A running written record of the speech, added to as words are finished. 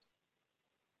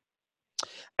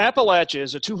Appalachia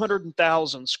is a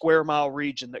 200,000 square mile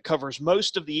region that covers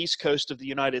most of the east coast of the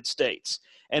United States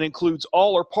and includes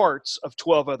all or parts of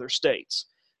 12 other states.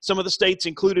 Some of the states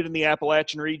included in the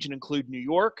Appalachian region include New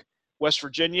York, West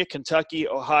Virginia, Kentucky,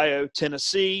 Ohio,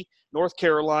 Tennessee, North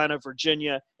Carolina,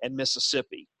 Virginia, and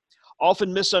Mississippi.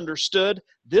 Often misunderstood,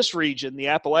 this region, the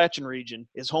Appalachian region,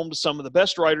 is home to some of the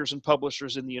best writers and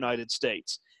publishers in the United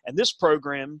States. And this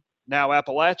program, Now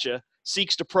Appalachia,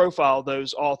 seeks to profile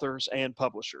those authors and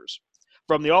publishers.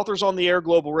 From the Authors on the Air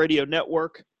Global Radio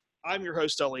Network, I'm your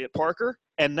host, Elliot Parker,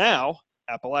 and now,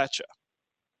 Appalachia.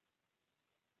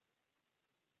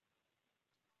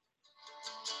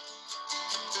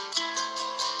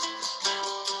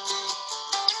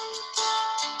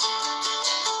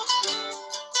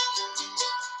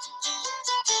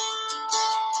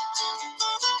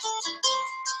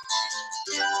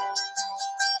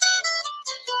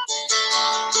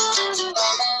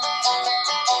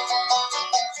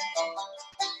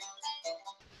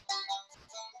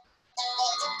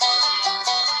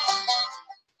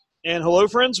 And hello,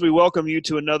 friends. We welcome you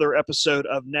to another episode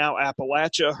of Now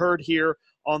Appalachia, heard here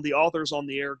on the Authors on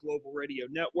the Air Global Radio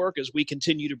Network as we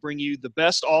continue to bring you the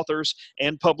best authors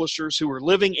and publishers who are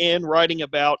living in, writing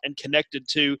about, and connected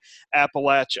to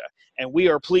Appalachia. And we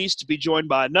are pleased to be joined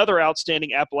by another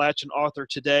outstanding Appalachian author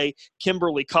today,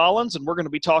 Kimberly Collins, and we're going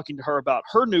to be talking to her about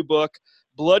her new book,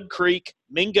 Blood Creek,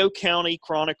 Mingo County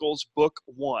Chronicles, Book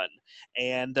 1.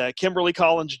 And Kimberly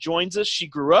Collins joins us. She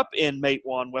grew up in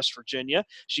Matewan, West Virginia.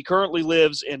 She currently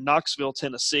lives in Knoxville,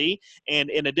 Tennessee. And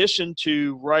in addition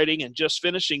to writing and just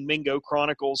finishing Mingo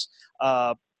Chronicles,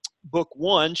 Book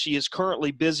 1, she is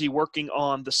currently busy working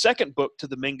on the second book to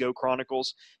the Mingo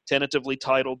Chronicles, tentatively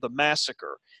titled The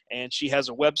Massacre. And she has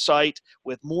a website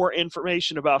with more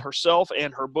information about herself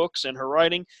and her books and her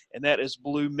writing, and that is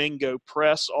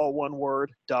BlueMingoPress, all one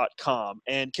word, .com.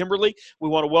 And Kimberly, we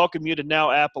want to welcome you to Now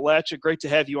Appalachia. Great to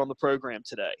have you on the program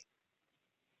today.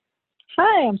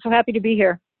 Hi, I'm so happy to be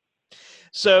here.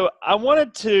 So I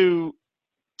wanted to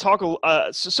talk,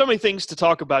 so many things to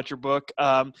talk about your book.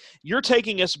 You're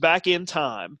taking us back in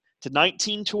time to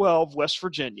 1912 West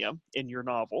Virginia in your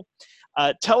novel.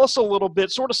 Tell us a little bit,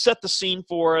 sort of set the scene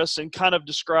for us and kind of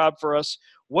describe for us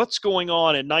what's going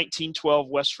on in 1912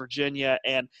 West Virginia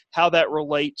and how that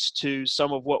relates to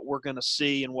some of what we're going to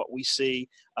see and what we see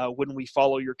when we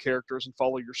follow your characters and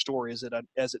follow your story as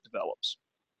it develops.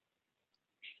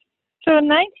 So in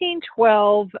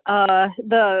 1912,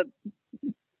 the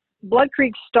Blood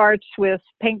Creek starts with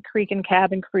Paint Creek and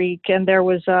Cabin Creek, and there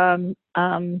was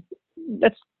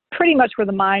that's pretty much where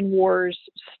the mine wars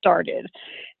started.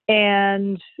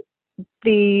 And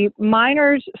the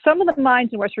miners, some of the mines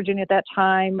in West Virginia at that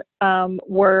time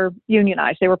were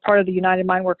unionized. They were part of the United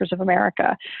Mine Workers of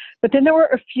America. But then there were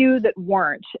a few that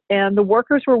weren't. And the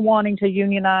workers were wanting to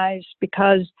unionize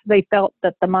because they felt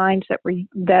that the mines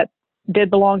that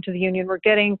did belong to the union were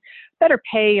getting better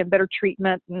pay and better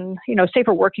treatment and,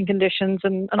 safer working conditions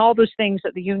and all those things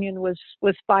that the union was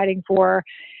fighting for.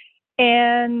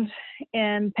 And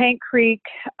in Paint Creek,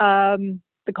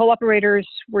 the coal operators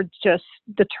were just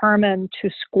determined to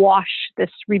squash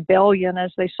this rebellion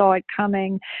as they saw it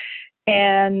coming.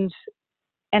 And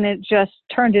it just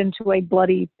turned into a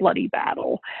bloody, bloody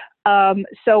battle.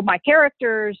 So my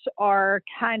characters are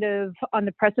kind of on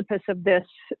the precipice of this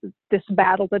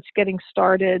battle that's getting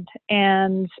started.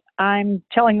 And I'm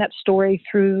telling that story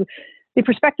through the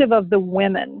perspective of the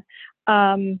women.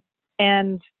 And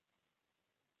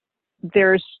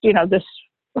there's, this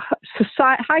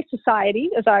high society,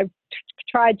 as I've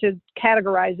tried to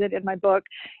categorize it in my book,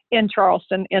 in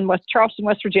Charleston, West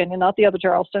Virginia, not the other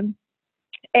Charleston.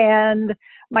 And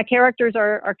my characters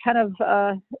are kind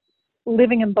of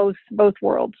living in both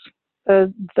worlds,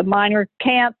 the miner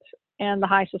camp and the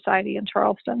high society in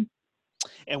Charleston.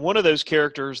 And one of those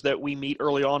characters that we meet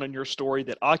early on in your story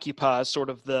that occupies sort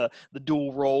of the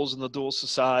dual roles and the dual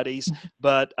societies,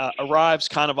 but arrives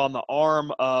kind of on the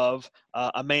arm of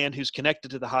a man who's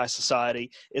connected to the high society,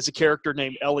 is a character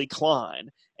named Ellie Klein.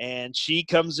 And she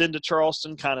comes into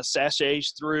Charleston, kind of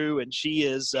sashays through, and she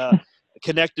is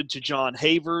connected to John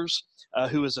Havers,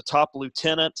 who is a top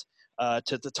lieutenant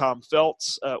to the Tom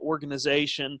Feltz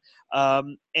organization.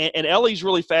 And Ellie's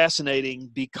really fascinating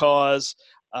because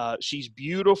she's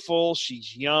beautiful,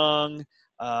 she's young,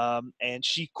 and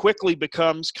she quickly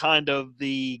becomes kind of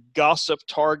the gossip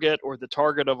target or the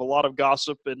target of a lot of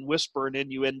gossip and whisper and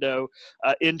innuendo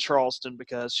in Charleston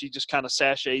because she just kind of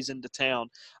sashays into town.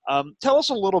 Tell us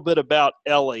a little bit about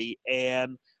Ellie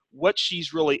and what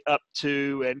she's really up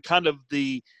to and kind of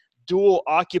the dual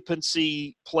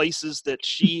occupancy places that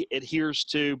she adheres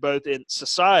to both in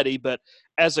society but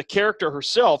as a character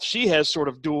herself, she has sort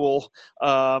of dual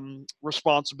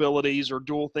responsibilities or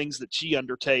dual things that she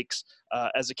undertakes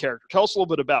as a character. Tell us a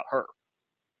little bit about her.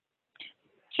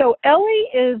 So Ellie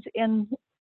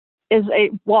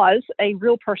was a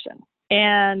real person.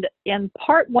 And in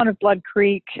part one of Blood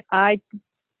Creek, I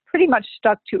pretty much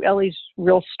stuck to Ellie's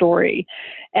real story.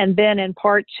 And then in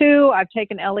part two, I've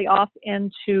taken Ellie off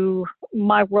into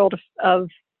my world of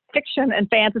fiction and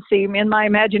fantasy in my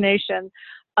imagination.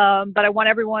 But I want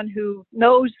everyone who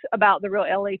knows about the real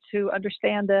Ellie to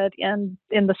understand that in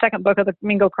the second book of the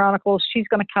Mingo Chronicles, she's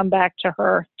going to come back to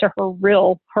her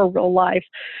real life.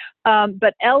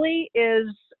 But Ellie is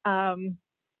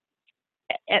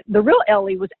the real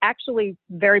Ellie was actually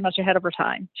very much ahead of her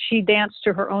time. She danced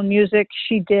to her own music.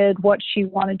 She did what she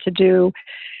wanted to do.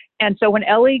 And so when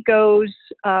Ellie goes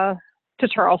to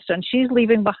Charleston, she's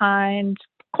leaving behind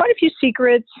quite a few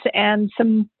secrets and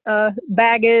some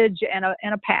baggage and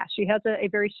a past. She has a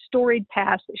very storied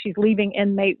past that she's leaving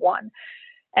in Mate 1.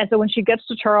 And so when she gets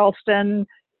to Charleston,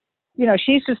 you know,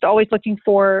 she's just always looking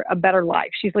for a better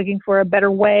life. She's looking for a better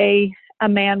way, a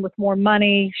man with more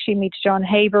money. She meets John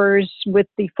Havers with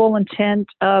the full intent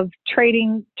of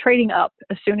trading up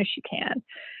as soon as she can.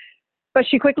 But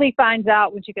she quickly finds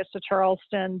out when she gets to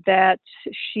Charleston that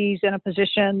she's in a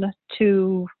position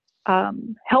to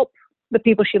help the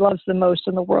people she loves the most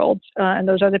in the world. And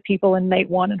those are the people in Mate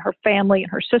 1 and her family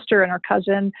and her sister and her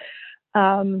cousin.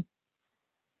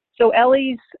 So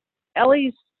Ellie's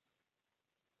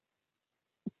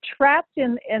trapped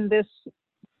in this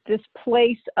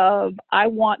place of, I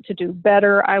want to do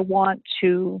better. I want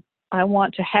to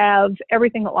have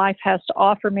everything that life has to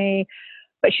offer me,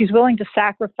 but she's willing to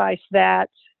sacrifice that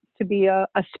to be a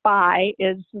spy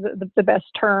is the best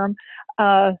term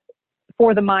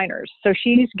for the miners. So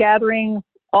she's gathering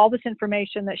all this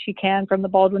information that she can from the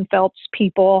Baldwin Phelps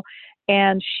people,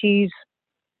 and she's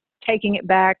taking it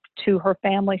back to her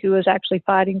family who is actually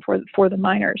fighting for the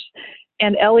miners.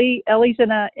 And Ellie's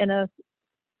in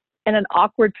an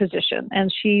awkward position,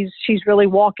 and she's really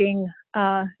walking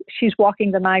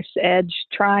the knife's edge,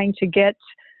 trying to get,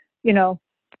 you know,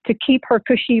 to keep her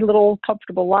cushy little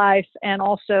comfortable life, and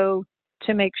also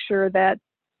to make sure that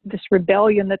this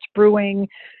rebellion that's brewing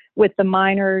with the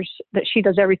miners, that she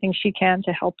does everything she can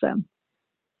to help them.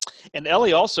 And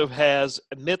Ellie also has,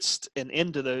 amidst and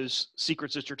into those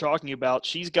secrets that you're talking about,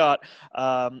 she's got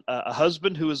a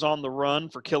husband who is on the run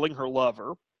for killing her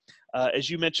lover. As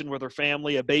you mentioned, with her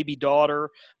family, a baby daughter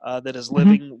that is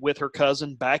living with her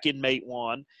cousin back in Mate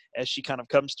 1. As she kind of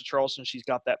comes to Charleston, she's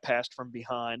got that past from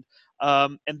behind.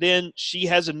 And then she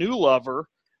has a new lover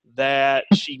that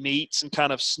she meets and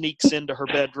kind of sneaks into her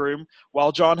bedroom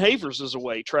while John Havers is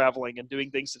away traveling and doing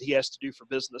things that he has to do for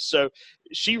business. So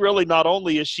she really, not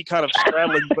only is she kind of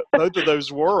straddling both of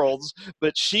those worlds,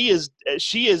 but she is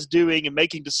doing and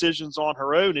making decisions on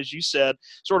her own, as you said,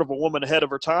 sort of a woman ahead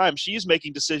of her time. She's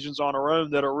making decisions on her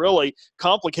own that are really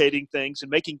complicating things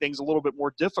and making things a little bit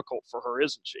more difficult for her,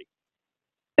 isn't she?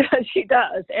 She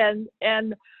does.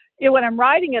 And you know, when I'm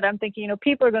writing it, I'm thinking, you know,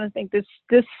 people are going to think this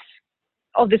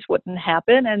wouldn't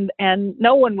happen, and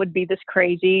no one would be this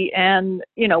crazy, and,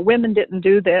 you know, women didn't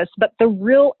do this. But the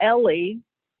real Ellie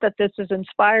that this is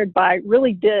inspired by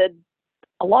really did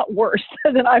a lot worse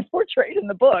than I portrayed in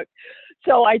the book.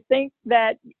 So I think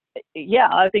that,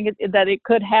 that it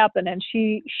could happen, and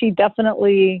she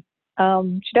definitely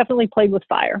played with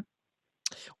fire.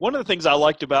 One of the things I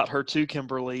liked about her too,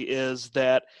 Kimberly, is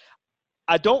that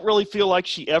I don't really feel like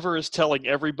she ever is telling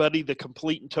everybody the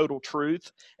complete and total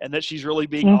truth, and that she's really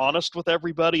being honest with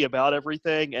everybody about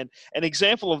everything. And an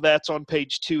example of that's on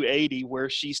page 280, where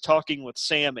she's talking with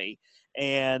Sammy,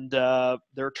 and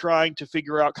they're trying to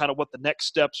figure out kind of what the next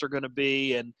steps are going to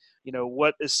be, and, you know,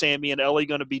 what is Sammy and Ellie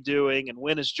going to be doing, and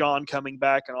when is John coming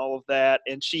back, and all of that.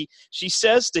 And she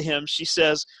says to him, she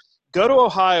says, "Go to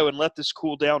Ohio and let this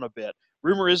cool down a bit.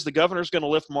 Rumor is the governor's going to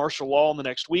lift martial law in the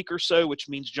next week or so, which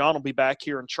means John will be back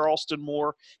here in Charleston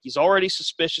more. He's already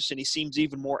suspicious, and he seems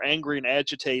even more angry and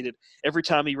agitated every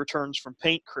time he returns from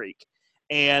Paint Creek."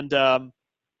 And then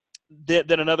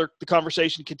the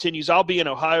conversation continues. "I'll be in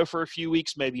Ohio for a few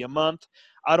weeks, maybe a month.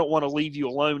 I don't want to leave you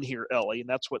alone here, Ellie." And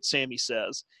that's what Sammy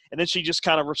says. And then she just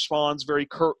kind of responds very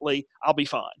curtly, "I'll be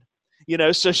fine." You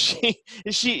know, so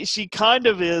she kind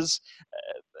of is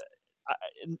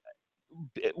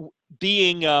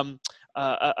being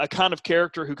a kind of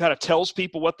character who kind of tells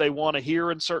people what they want to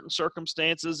hear in certain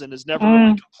circumstances, and is never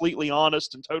really completely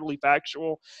honest and totally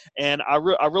factual. And I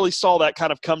really saw that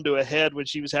kind of come to a head when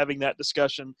she was having that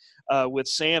discussion with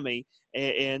Sammy.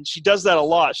 And she does that a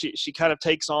lot. She kind of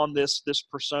takes on this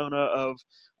persona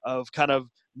of kind of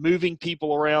moving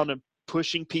people around and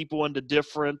pushing people into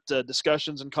different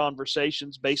discussions and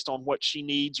conversations based on what she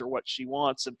needs or what she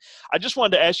wants. And I just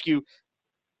wanted to ask you,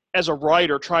 as a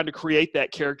writer, trying to create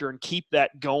that character and keep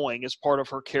that going as part of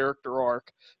her character arc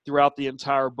throughout the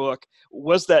entire book,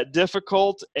 was that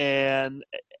difficult? And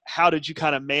how did you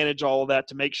kind of manage all of that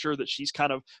to make sure that she's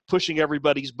kind of pushing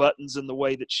everybody's buttons in the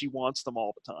way that she wants them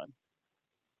all the time?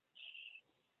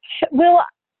 Well,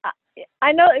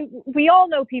 I know we all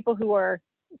know people who are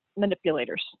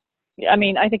manipulators. I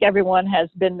mean, I think everyone has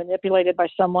been manipulated by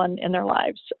someone in their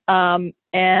lives.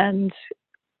 And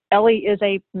Ellie is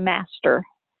a master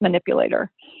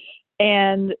manipulator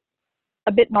and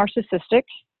a bit narcissistic.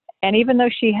 And even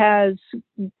though she has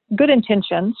good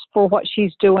intentions for what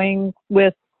she's doing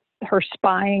with her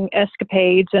spying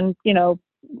escapades and, you know,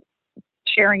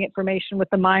 sharing information with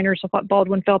the miners of what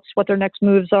Baldwin felt what their next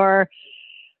moves are,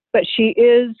 but she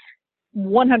is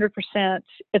 100%,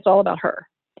 it's all about her.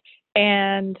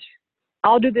 And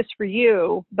I'll do this for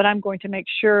you, but I'm going to make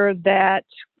sure that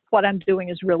what I'm doing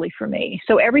is really for me.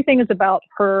 So everything is about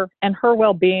her and her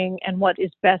well-being and what is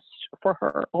best for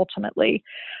her ultimately.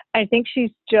 I think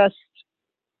she's just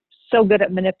so good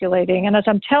at manipulating. And as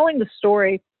I'm telling the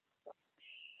story,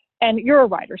 and you're a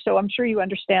writer, so I'm sure you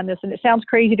understand this, and it sounds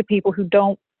crazy to people who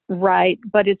don't write,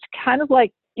 but it's kind of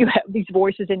like you have these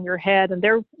voices in your head and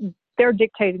they're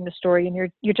dictating the story and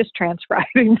you're just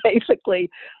transcribing basically.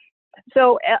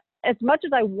 So as much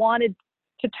as I wanted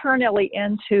to turn Ellie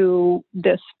into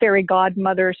this fairy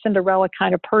godmother, Cinderella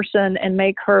kind of person and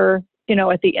make her, you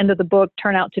know, at the end of the book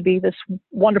turn out to be this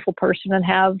wonderful person and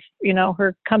have, you know,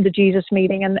 her come to Jesus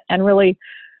meeting and really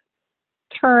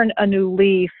turn a new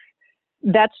leaf,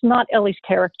 that's not Ellie's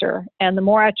character. And the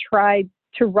more I tried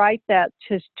to write that,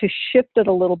 to shift it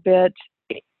a little bit,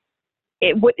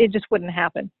 it just wouldn't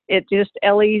happen. It just,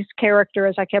 Ellie's character,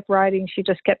 as I kept writing, she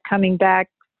just kept coming back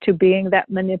to being that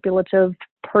manipulative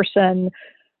person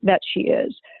that she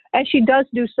is. And she does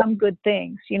do some good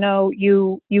things. You know,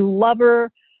 you love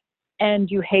her and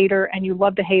you hate her, and you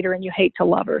love to hate her and you hate to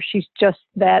love her. She's just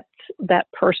that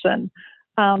person.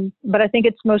 But I think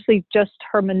it's mostly just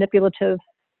her manipulative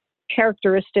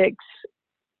characteristics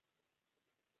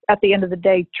at the end of the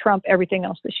day trump everything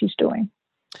else that she's doing.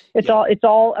 It's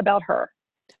all about her.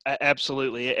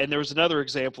 Absolutely. And there was another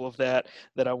example of that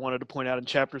I wanted to point out in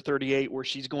chapter 38, where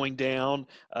she's going down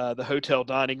the hotel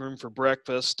dining room for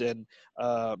breakfast, and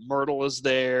Myrtle is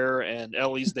there and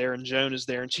Ellie's there and Joan is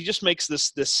there. And she just makes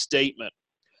this statement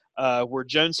where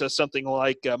Joan says something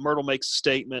like, Myrtle makes a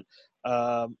statement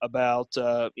about,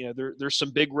 there's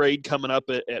some big raid coming up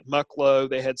at Mucklow.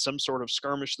 They had some sort of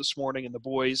skirmish this morning, and the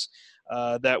boys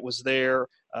that was there,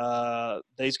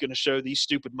 they's going to show these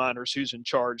stupid miners who's in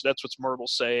charge. That's what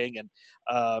Myrtle's saying. And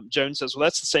Joan says, well,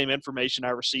 that's the same information I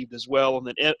received as well. And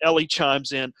then Ellie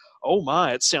chimes in, oh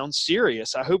my, it sounds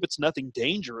serious. I hope it's nothing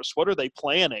dangerous. What are they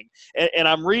planning? And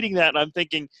I'm reading that and I'm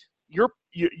thinking,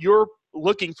 you're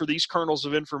looking for these kernels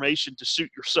of information to suit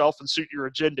yourself and suit your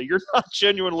agenda. You're not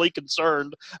genuinely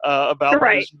concerned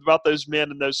about those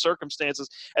men and those circumstances.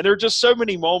 And there are just so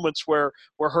many moments where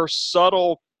her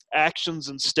subtle actions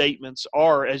and statements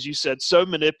are, as you said, so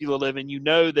manipulative, and you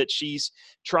know that she's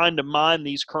trying to mine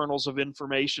these kernels of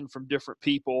information from different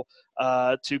people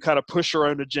to kind of push her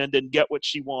own agenda and get what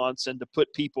she wants, and to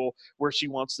put people where she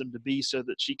wants them to be so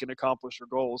that she can accomplish her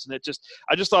goals. And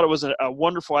I just thought it was a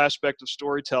wonderful aspect of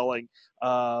storytelling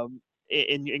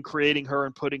in creating her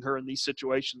and putting her in these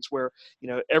situations where, you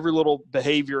know, every little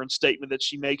behavior and statement that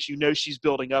she makes, you know, she's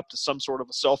building up to some sort of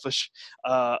a selfish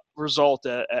result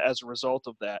as a result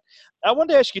of that. I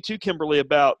wanted to ask you too, Kimberly,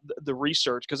 about the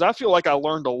research, because I feel like I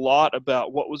learned a lot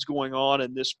about what was going on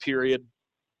in this period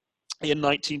in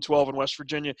 1912 in West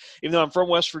Virginia. Even though I'm from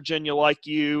West Virginia like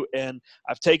you, and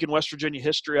I've taken West Virginia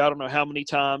history I don't know how many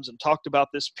times and talked about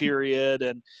this period,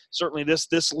 and certainly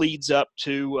this leads up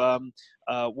to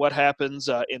what happens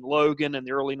in Logan in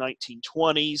the early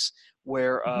 1920s,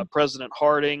 where President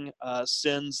Harding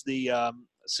sends the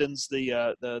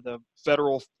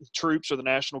federal troops or the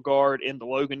National Guard into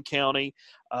Logan County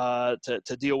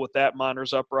to deal with that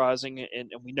miners' uprising,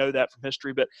 and we know that from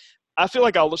history. But I feel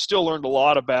like I still learned a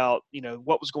lot about, you know,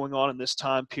 what was going on in this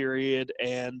time period,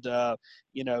 and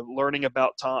learning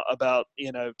about Tom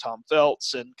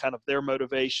Feltz and kind of their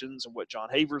motivations and what John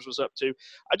Havers was up to.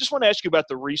 I just want to ask you about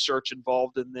the research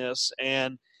involved in this.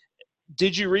 And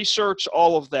did you research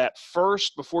all of that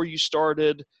first before you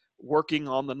started working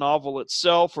on the novel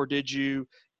itself, or did you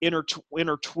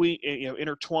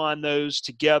intertwine those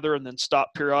together and then stop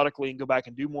periodically and go back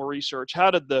and do more research? How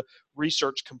did the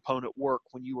research component work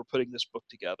when you were putting this book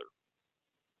together?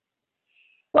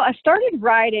 Well, I started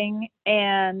writing,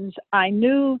 and I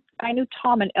knew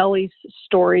Tom and Ellie's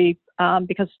story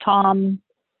because Tom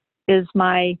is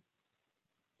my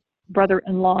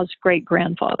brother-in-law's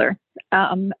great-grandfather,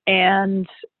 and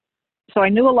so I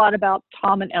knew a lot about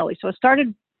Tom and Ellie. So I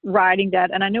started writing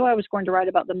that, and I knew I was going to write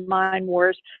about the mine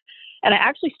wars, and I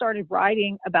actually started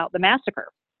writing about the massacre.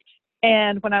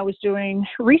 And when I was doing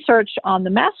research on the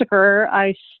massacre,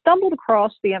 I stumbled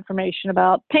across the information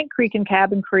about Paint Creek and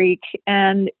Cabin Creek,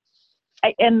 and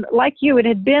like you, it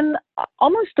had been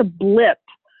almost a blip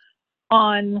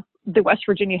on the West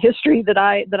Virginia history that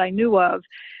I knew of.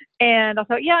 And I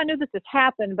thought, yeah, I knew that this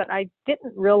happened, but I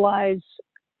didn't realize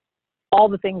all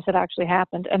the things that actually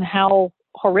happened and how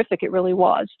horrific it really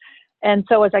was. And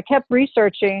so as I kept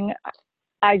researching,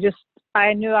 I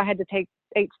knew I had to take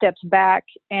 8 steps back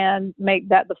and make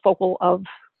that the focal of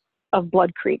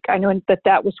Blood Creek. I knew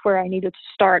that was where I needed to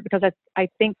start, because I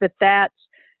think that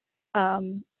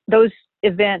those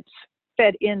events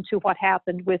fed into what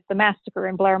happened with the massacre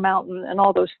in Blair Mountain and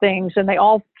all those things, and they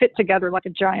all fit together like a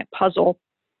giant puzzle.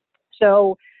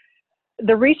 So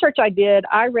the research I did,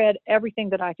 I read everything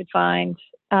that I could find,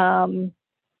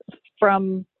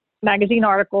 from magazine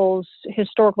articles,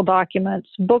 historical documents,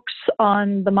 books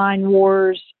on the mine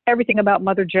wars, everything about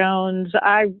Mother Jones.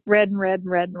 I read and read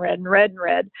and read and read and read and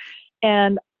read.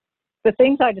 And the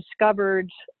things I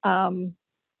discovered, I'm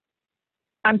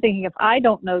thinking, if I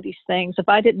don't know these things, if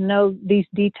I didn't know these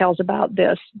details about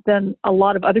this, then a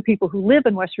lot of other people who live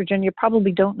in West Virginia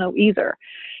probably don't know either.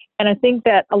 And I think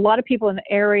that a lot of people in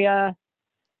the area,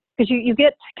 because you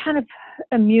get kind of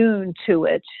immune to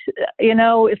it.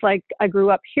 It's like I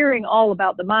grew up hearing all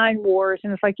about the mine wars,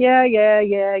 and it's like, yeah,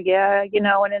 and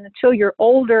then until you're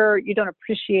older, you don't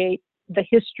appreciate the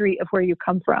history of where you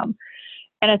come from.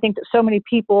 And I think that so many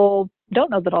people don't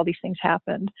know that all these things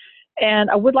happened. And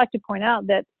I would like to point out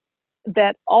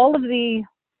that all of the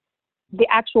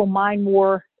actual mine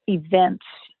war events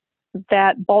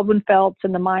that Baldwin Felts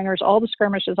and the miners, all the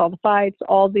skirmishes, all the fights,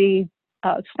 all the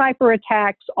sniper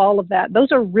attacks, all of that,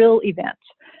 those are real events.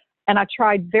 And I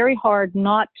tried very hard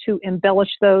not to embellish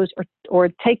those or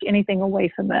take anything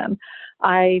away from them.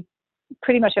 I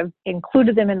pretty much have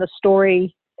included them in the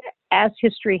story as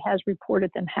history has reported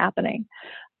them happening.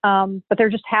 But they're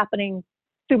just happening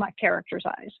through my character's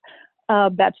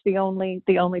eyes. That's the only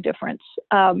difference.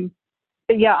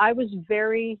 But yeah, I was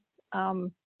very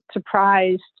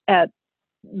surprised at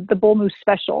the Bull Moose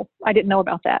special. I didn't know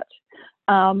about that.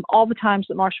 All the times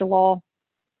that martial law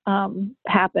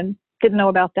happened, didn't know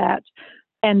about that.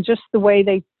 And just the way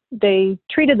they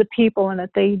treated the people, and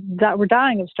that they were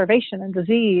dying of starvation and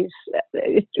disease.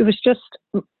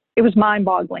 It was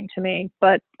mind-boggling to me.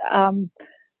 But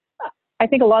I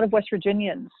think a lot of West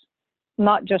Virginians,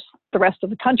 not just the rest of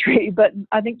the country, but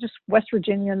I think just West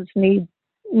Virginians need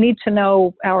to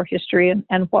know our history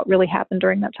and what really happened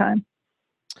during that time.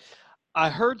 I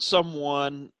heard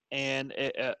someone, and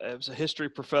it was a history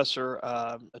professor,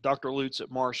 Dr. Lutz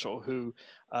at Marshall, who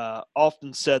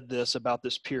often said this about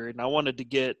this period, and I wanted to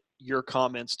get your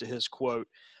comments to his quote.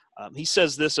 He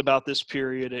says this about this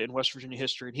period in West Virginia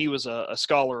history, and he was a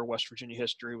scholar of West Virginia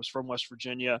history, was from West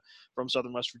Virginia, from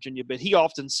southern West Virginia, but he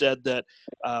often said that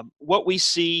what we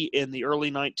see in the early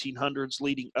 1900s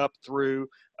leading up through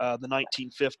the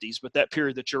 1950s, but that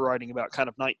period that you're writing about, kind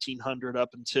of 1900 up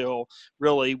until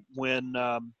really when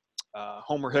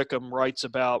Homer Hickam writes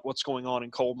about what's going on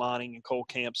in coal mining and coal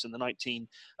camps in the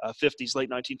 1950s, late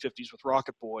 1950s with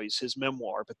Rocket Boys, his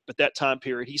memoir. But that time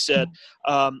period, he said,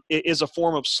 it is a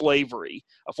form of slavery,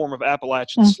 a form of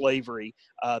Appalachian slavery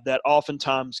that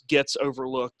oftentimes gets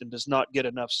overlooked and does not get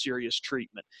enough serious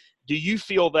treatment. Do you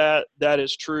feel that that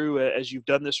is true as you've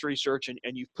done this research and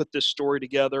you've put this story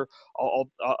together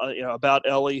about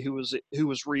Ellie, who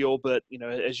was real, but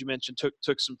as you mentioned,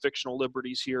 took some fictional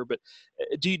liberties here? But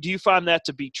do you find that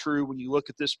to be true when you look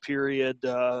at this period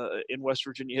in West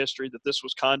Virginia history, that this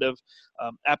was kind of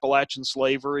Appalachian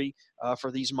slavery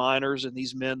for these miners and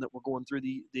these men that were going through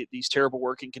these terrible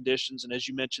working conditions, and as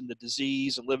you mentioned, the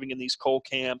disease and living in these coal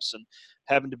camps and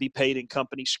having to be paid in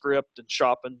company script and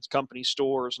shopping company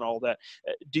stores and all that?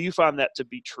 Do you find that to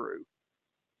be true?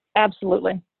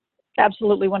 Absolutely.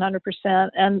 Absolutely, 100%.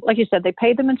 And like you said, they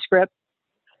paid them in script.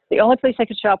 The only place they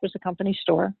could shop was the company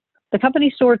store. The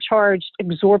company store charged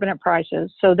exorbitant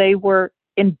prices, so they were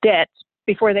in debt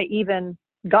before they even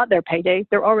got their payday.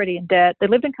 They're already in debt. They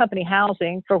lived in company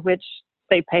housing, for which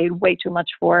they paid way too much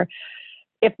for.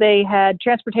 If they had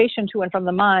transportation to and from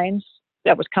the mines,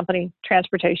 that was company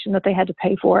transportation that they had to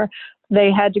pay for.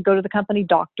 They had to go to the company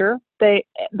doctor.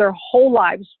 Their whole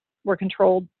lives were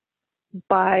controlled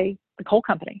by the coal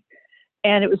company.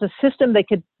 And it was a system they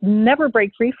could never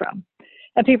break free from.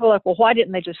 And people are like, well, why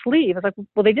didn't they just leave? It's like,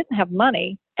 well, they didn't have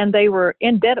money, and they were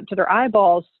in debt up to their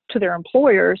eyeballs to their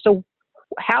employer. So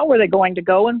how were they going to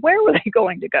go, and where were they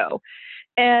going to go?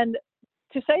 And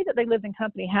to say that they lived in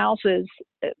company houses,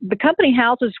 the company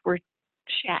houses were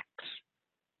shacks,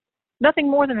 nothing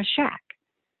more than a shack.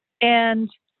 And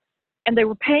they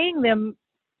were paying them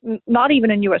not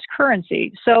even in U.S.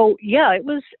 currency. So yeah, it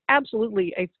was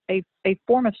absolutely a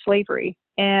form of slavery.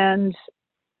 And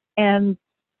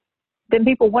then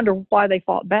people wonder why they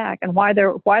fought back, and why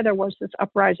there was this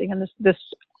uprising, and this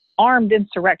armed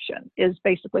insurrection is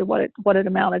basically what it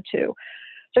amounted to.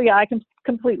 So yeah, I can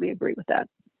completely agree with that.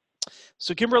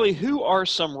 So Kimberly, who are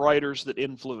some writers that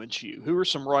influence you? Who are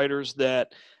some writers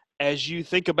that, as you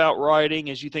think about writing,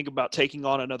 as you think about taking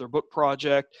on another book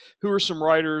project, who are some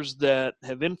writers that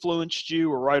have influenced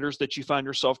you, or writers that you find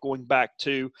yourself going back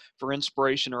to for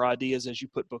inspiration or ideas as you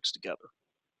put books together?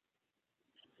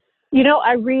 You know,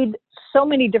 I read so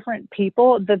many different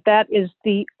people that is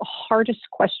the hardest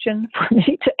question for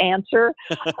me to answer.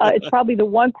 It's probably the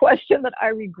one question that I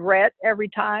regret every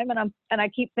time, and I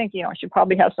keep thinking, I should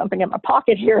probably have something in my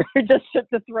pocket here just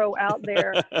to throw out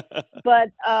there. But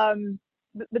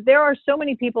there are so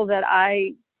many people that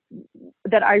I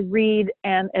read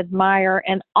and admire,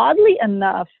 and oddly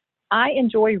enough, I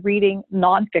enjoy reading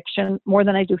nonfiction more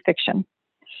than I do fiction.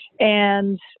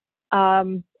 And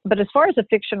but as far as a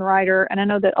fiction writer, and I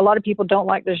know that a lot of people don't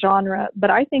like the genre, but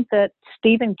I think that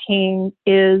Stephen King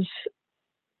is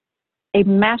a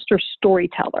master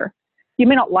storyteller. You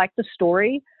may not like the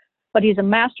story, but he's a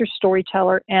master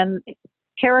storyteller, and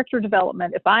character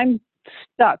development. If I'm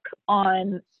stuck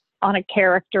on a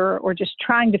character, or just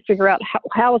trying to figure out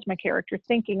how is my character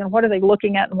thinking, and what are they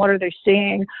looking at, and what are they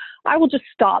seeing, I will just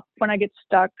stop when I get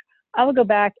stuck. I will go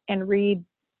back and read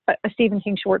a Stephen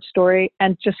King short story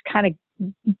and just kind of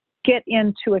get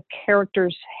into a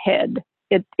character's head.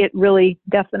 It really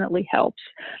definitely helps.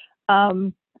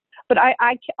 But I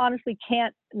honestly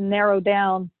can't narrow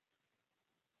down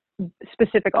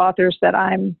specific authors that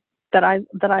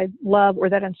I love or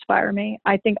that inspire me.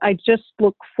 I think I just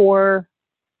look for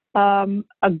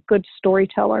a good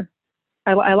storyteller.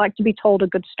 I like to be told a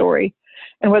good story,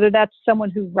 and whether that's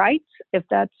someone who writes, if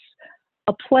that's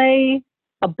a play,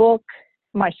 a book,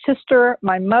 my sister,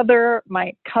 my mother,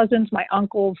 my cousins, my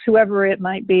uncles, whoever it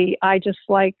might be, I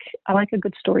like a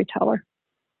good storyteller.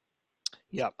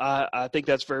 Yeah, I think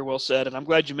that's very well said, and I'm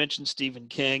glad you mentioned Stephen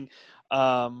King.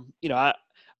 I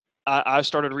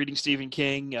started reading Stephen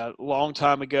King a long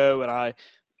time ago, and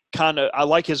I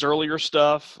like his earlier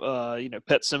stuff,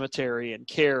 Pet Sematary and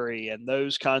Carrie and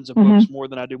those kinds of books more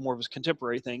than I do more of his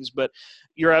contemporary things. But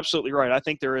you're absolutely right. I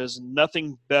think there is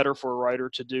nothing better for a writer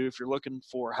to do if you're looking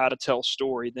for how to tell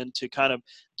story than to kind of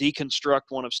deconstruct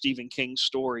one of Stephen King's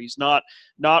stories, not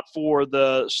for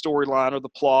the storyline or the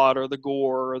plot or the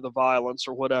gore or the violence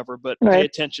or whatever, but pay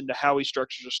attention to how he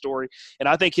structures a story. And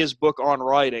I think his book On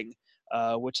Writing,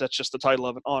 which that's just the title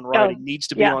of it, On Writing, needs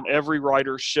to be on every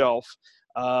writer's shelf.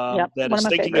 That is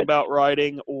thinking about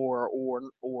writing or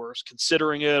is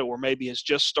considering it, or maybe has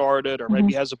just started, or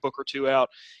maybe has a book or two out.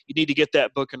 You need to get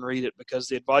that book and read it, because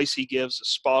the advice he gives is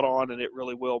spot on, and it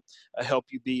really will help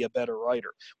you be a better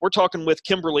writer. We're talking with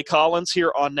Kimberly Collins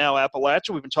here on Now Appalachia.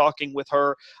 We've been talking with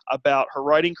her about her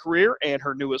writing career and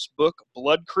her newest book,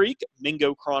 Blood Creek,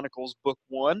 Mingo Chronicles Book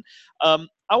 1.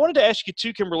 I wanted to ask you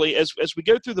too, Kimberly, as we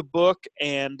go through the book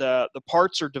and the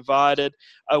parts are divided,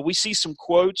 we see some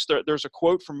quotes. There's a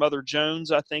quote from Mother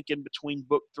Jones, I think, in between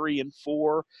book 3 and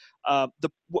 4.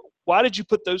 Why did you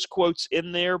put those quotes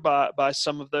in there by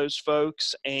some of those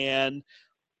folks, and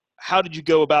how did you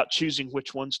go about choosing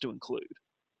which ones to include?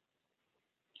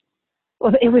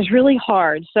 Well, it was really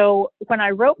hard. So when I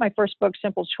wrote my first book,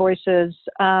 Simple Choices,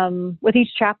 with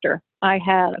each chapter, I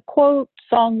had a quote,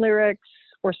 song lyrics,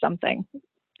 or something.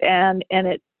 And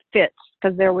it fits,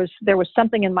 because there was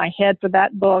something in my head for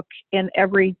that book in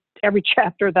every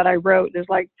chapter that I wrote.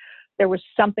 There was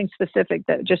something specific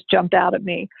that just jumped out at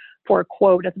me for a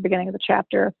quote at the beginning of the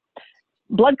chapter.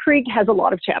 Blood Creek has a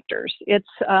lot of chapters.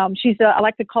 I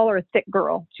like to call her a thick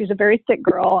girl. She's a very thick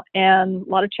girl, and a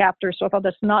lot of chapters. So I thought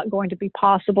that's not going to be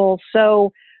possible.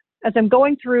 So as I'm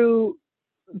going through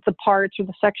the parts or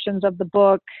the sections of the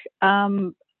book,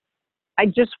 I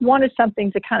just wanted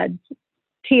something to kind of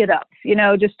tee it up,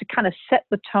 just to kind of set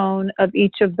the tone of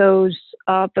each of those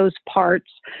parts.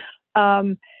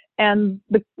 And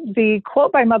the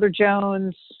quote by Mother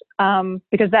Jones,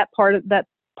 because that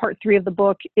part 3 of the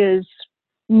book is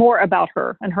more about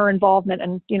her and her involvement,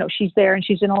 and she's there and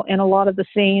she's in a lot of the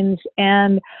scenes,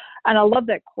 and I love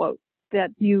that quote,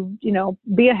 that you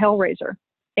be a hellraiser,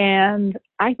 And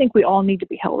I think we all need to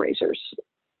be hell raisers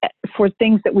for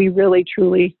things that we really,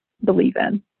 truly believe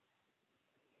in.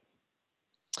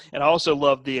 And I also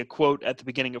love the quote at the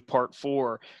beginning of part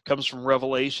 4, comes from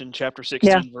Revelation chapter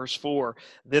 16, verse 4.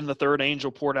 Then the third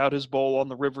angel poured out his bowl on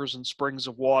the rivers and springs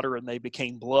of water, and they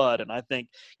became blood. And I think,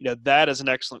 that is an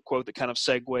excellent quote that kind of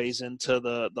segues into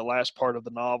the last part of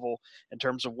the novel in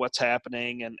terms of what's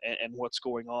happening and what's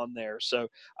going on there. So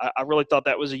I really thought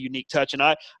that was a unique touch. And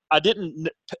I didn't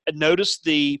notice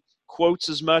the quotes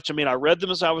as much. I mean, I read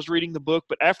them as I was reading the book,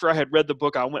 but after I had read the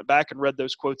book, I went back and read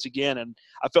those quotes again, and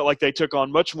I felt like they took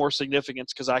on much more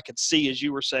significance because I could see, as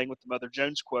you were saying with the Mother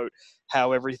Jones quote,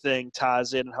 how everything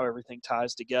ties in and how everything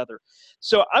ties together.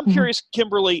 So I'm curious,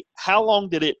 Kimberly, how long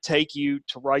did it take you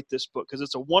to write this book? Because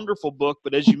it's a wonderful book,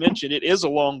 but as you mentioned, it is a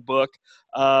long book.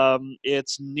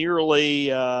 It's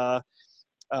nearly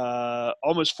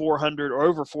almost 400 or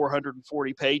over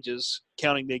 440 pages,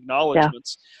 counting the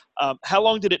acknowledgments. How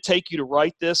long did it take you to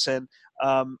write this? And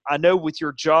I know with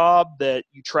your job that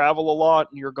you travel a lot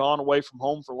and you're gone away from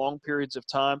home for long periods of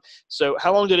time. So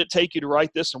how long did it take you to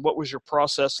write this, and what was your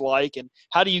process like? And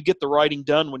how do you get the writing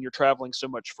done when you're traveling so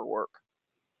much for work?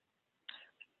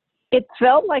 It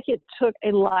felt like it took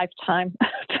a lifetime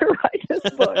to write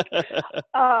this book.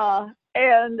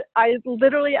 And I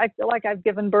feel like I've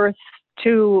given birth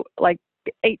to like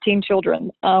 18 children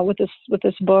with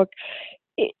this book.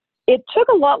 It took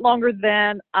a lot longer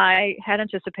than I had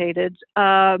anticipated.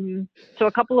 So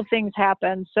a couple of things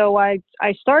happened. So I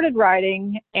started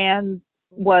writing and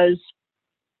was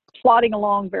plodding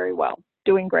along very well,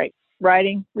 doing great,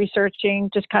 writing, researching,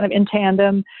 just kind of in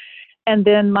tandem. And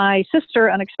then my sister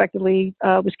unexpectedly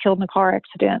was killed in a car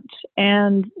accident.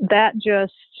 And that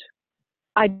just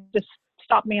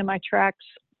stopped me in my tracks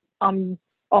on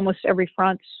almost every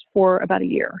front for about a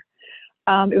year.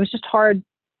 It was just hard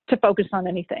to focus on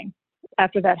anything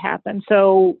after that happened.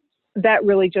 So that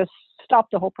really just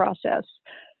stopped the whole process.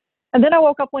 And then I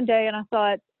woke up one day and I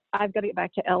thought, I've got to get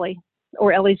back to Ellie,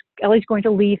 or Ellie's going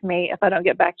to leave me if I don't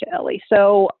get back to Ellie.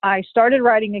 So I started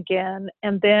writing again,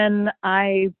 and then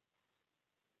I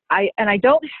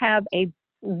don't have a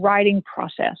writing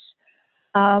process.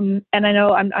 And I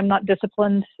know I'm not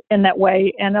disciplined in that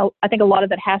way. And I think a lot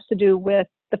of it has to do with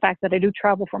the fact that I do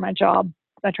travel for my job.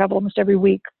 I travel almost every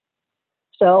week.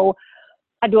 So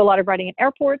I do a lot of writing in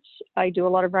airports. I do a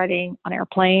lot of writing on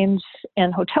airplanes,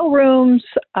 in hotel rooms,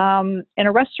 in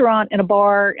a restaurant, in a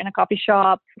bar, in a coffee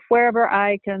shop, wherever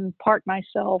I can park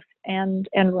myself and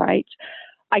write.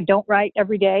 I don't write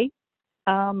every day.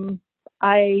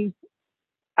 I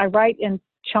write in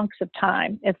chunks of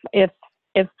time. If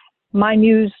my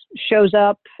muse shows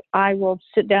up, I will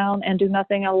sit down and do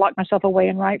nothing. I'll lock myself away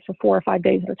and write for 4 or 5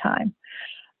 days at a time.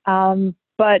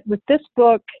 But with this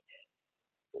book,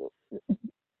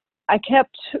 I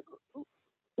kept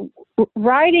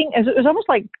writing. It was almost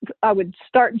like I would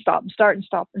start and stop and start and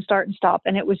stop and start and stop.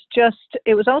 And it was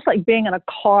almost like being in a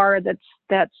car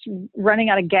that's running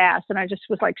out of gas. And I just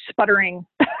was like sputtering.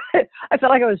 I felt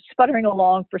like I was sputtering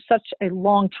along for such a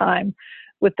long time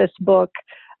with this book.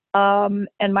 And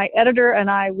my editor and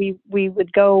I, we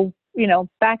would go,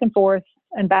 back and forth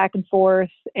and back and forth.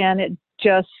 And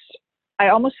I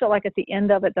almost felt like at the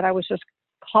end of it that I was just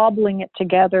cobbling it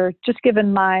together, just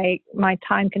given my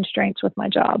time constraints with my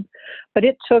job. But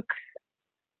it took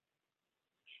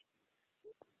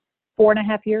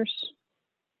 4.5 years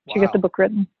to get the book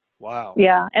written. Wow.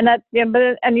 Yeah. And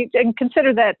you can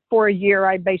consider that for a year,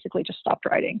 I basically just stopped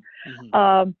writing.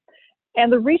 Mm-hmm.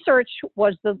 And the research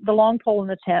was the long pole in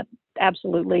the tent.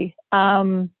 Absolutely.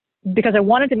 Because I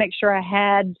wanted to make sure I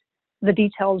had the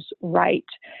details right.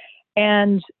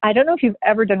 And I don't know if you've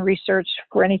ever done research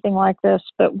for anything like this,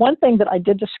 but one thing that I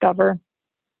did discover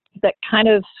that kind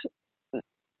of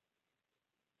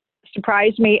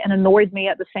surprised me and annoyed me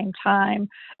at the same time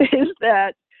is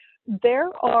that there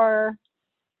are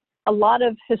a lot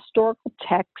of historical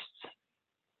texts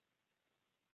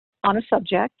on a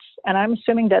subject, and I'm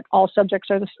assuming that all subjects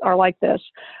are like this,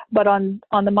 but on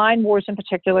the mine wars in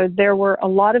particular, there were a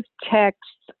lot of texts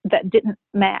that didn't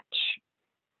match.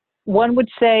 One would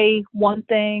say one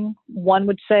thing, one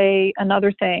would say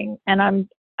another thing, and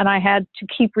I had to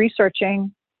keep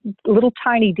researching little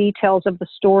tiny details of the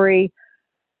story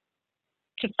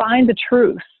to find the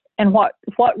truth and what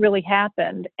really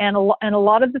happened. And a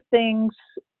lot of the things,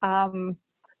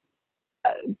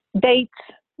 dates,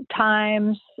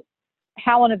 times,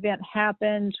 how an event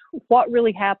happened, what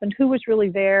really happened, who was really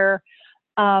there.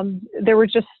 There were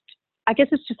I guess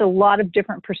it's just a lot of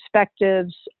different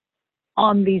perspectives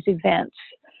on these events.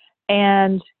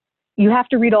 And you have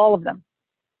to read all of them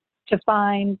to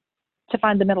find to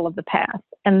find the middle of the path.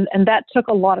 And that took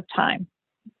a lot of time,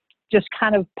 just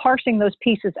kind of parsing those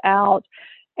pieces out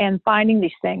and finding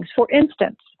these things. For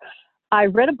instance, I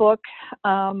read a book,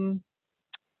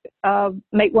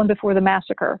 Make One Before the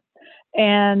Massacre,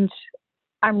 and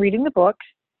I'm reading the book,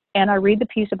 and I read the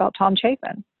piece about Tom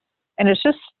Chapin. And it's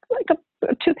just like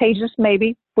 2 pages,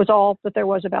 maybe, was all that there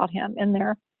was about him in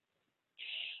there.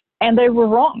 And they were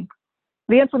wrong.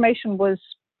 The information was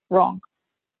wrong,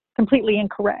 completely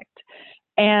incorrect.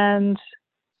 And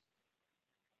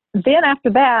then after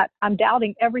that, I'm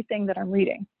doubting everything that I'm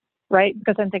reading, right?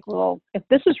 Because I'm thinking, well, if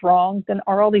this is wrong, then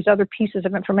are all these other pieces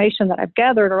of information that I've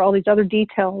gathered, are all these other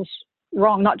details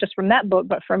wrong, not just from that book,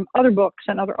 but from other books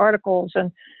and other articles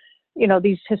and, you know,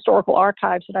 these historical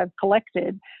archives that I've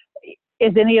collected?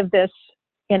 Is any of this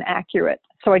inaccurate?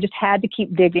 So I just had to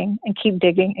keep digging and keep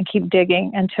digging and keep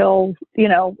digging until, you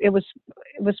know, it was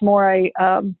more a,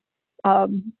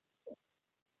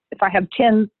 if I have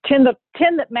 10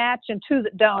 that match and 2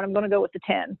 that don't, I'm going to go with the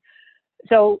 10.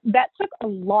 So that took a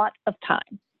lot of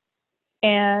time.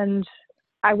 And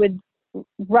I would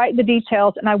write the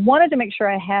details, and I wanted to make sure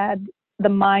I had the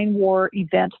mine war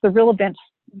events, the real events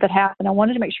that happened. I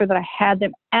wanted to make sure that I had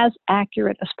them as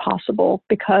accurate as possible,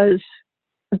 because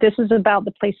this is about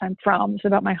the place I'm from. It's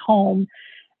about my home.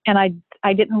 And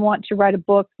I didn't want to write a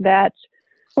book that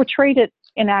portrayed it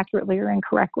inaccurately or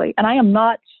incorrectly. And I am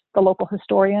not the local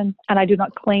historian, and I do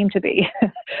not claim to be.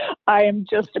 I am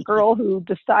just a girl who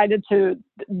decided to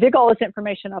dig all this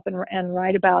information up and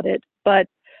write about it. But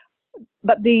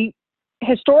the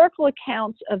historical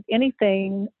accounts of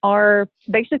anything are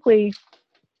basically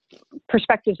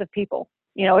perspectives of people.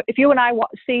 You know, if you and I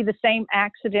see the same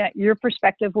accident, your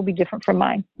perspective will be different from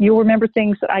mine. You'll remember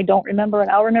things that I don't remember,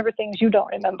 and I'll remember things you don't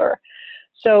remember.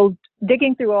 So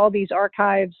digging through all these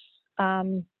archives,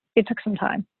 it took some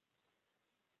time.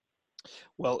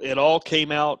 Well, it all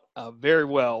came out very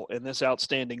well in this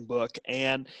outstanding book.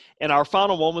 And in our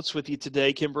final moments with you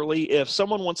today, Kimberly, if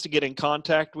someone wants to get in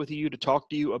contact with you to talk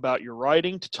to you about your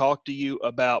writing, to talk to you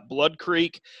about Blood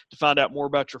Creek, to find out more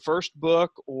about your first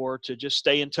book, or to just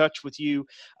stay in touch with you,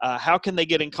 how can they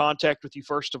get in contact with you,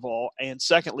 first of all? And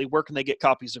secondly, where can they get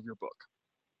copies of your book?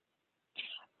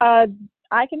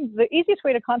 The easiest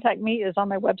way to contact me is on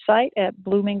my website at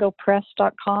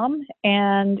bluemingopress.com.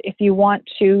 And if you want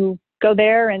to go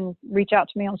there and reach out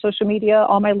to me on social media,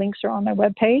 all my links are on my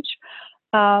webpage.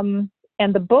 And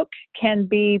the book can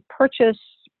be purchased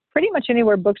pretty much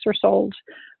anywhere books are sold.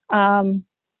 Your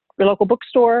local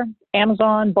bookstore,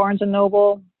 Amazon, Barnes &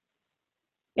 Noble,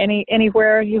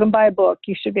 anywhere you can buy a book,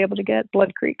 you should be able to get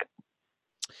Blood Creek.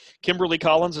 Kimberly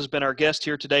Collins has been our guest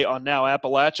here today on Now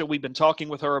Appalachia. We've been talking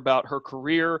with her about her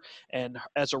career and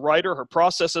as a writer, her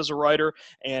process as a writer,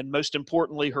 and most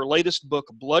importantly, her latest book,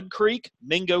 Blood Creek,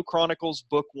 Mingo Chronicles,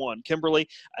 Book 1. Kimberly,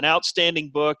 an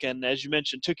outstanding book, and as you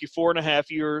mentioned, took you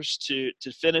 4.5 years to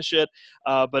finish it,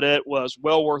 but it was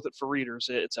well worth it for readers.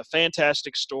 It's a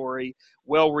fantastic story,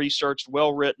 well-researched,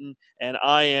 well-written, and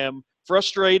I am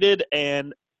frustrated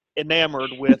and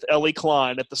enamored with Ellie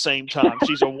Klein at the same time.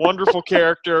 She's a wonderful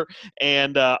character,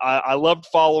 and I loved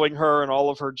following her and all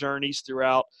of her journeys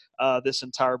throughout this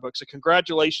entire book. So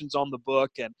congratulations on the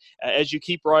book, and as you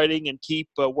keep writing and keep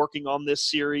working on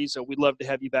this series, we'd love to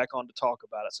have you back on to talk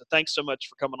about it. So thanks so much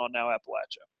for coming on Now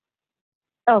Appalachia.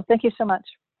 Oh, thank you so much.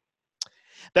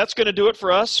 That's going to do it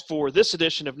for us for this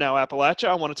edition of Now Appalachia.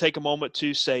 I want to take a moment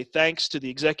to say thanks to the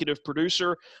executive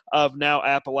producer of Now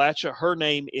Appalachia. Her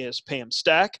name is Pam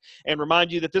Stack, and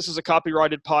remind you that this is a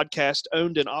copyrighted podcast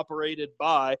owned and operated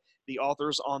by the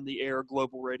Authors on the Air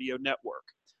Global Radio Network.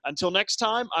 Until next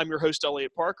time, I'm your host,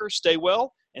 Elliot Parker. Stay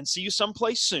well and see you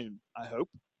someplace soon, I hope.